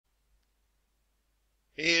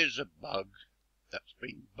Here's a bug that's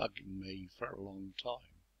been bugging me for a long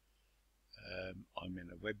time. I'm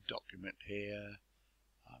in a web document here.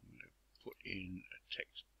 I'm going to put in a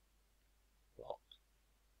text block.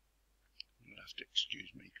 You'll have to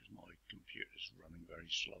excuse me because my computer's running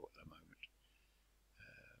very slow at the moment.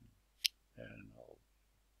 And I'll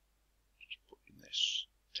just put in this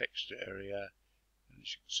text area, and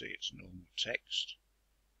as you can see it's normal text.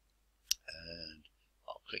 And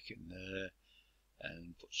I'll click in there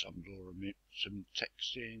and put some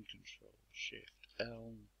text in. Control Shift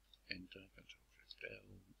L, enter. Control Shift L,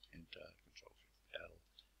 enter. Control Shift L,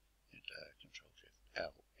 enter. Control Shift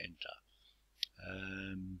L, enter.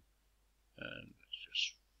 And let's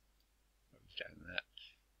just move down that.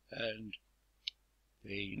 And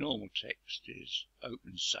the normal text is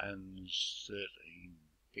Open Sans 13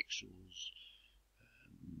 pixels,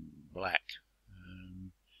 black.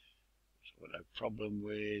 So I've got no problem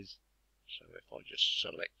with. So if I just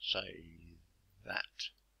select, say, that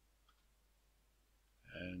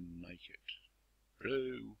and make it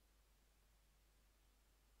blue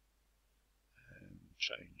and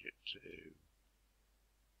change it to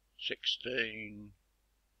 16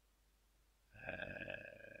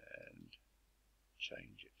 and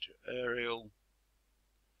change it to Arial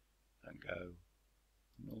and go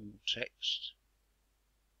normal text,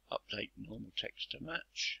 update normal text to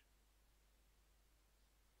match.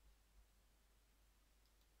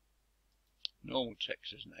 Normal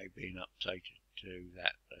text has now been updated to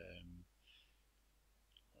that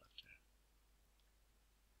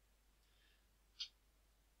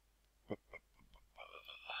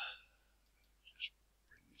just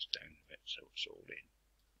bring this down a bit so it's all in.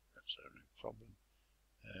 That's no problem.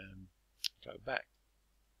 Go back.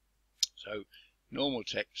 So normal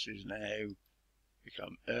text is now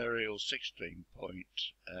become Arial 16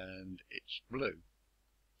 point and it's blue.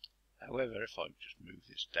 However, if I just move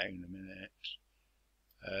this down a minute,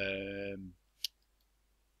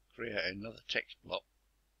 create another text block,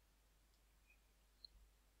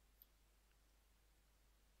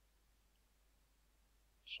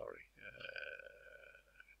 sorry,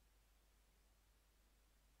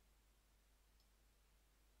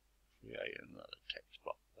 create another text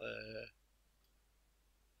block there.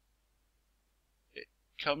 It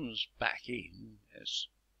comes back in as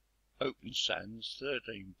Open Sans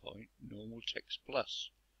 13 point normal text plus.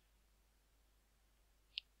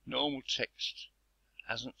 Normal text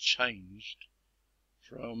hasn't changed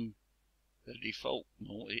from the default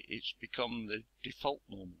normal. It's become the default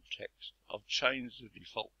normal text. I've changed the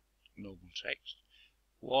default normal text.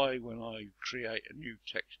 Why, when I create a new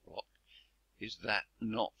text block, is that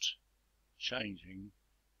not changing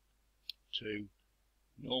to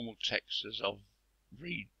normal text as I've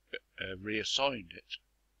reassigned it?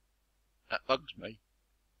 That bugs me.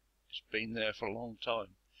 It's been there for a long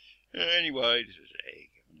time. Anyway, this is Egg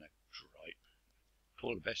having a gripe.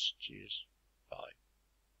 All the best. Cheers.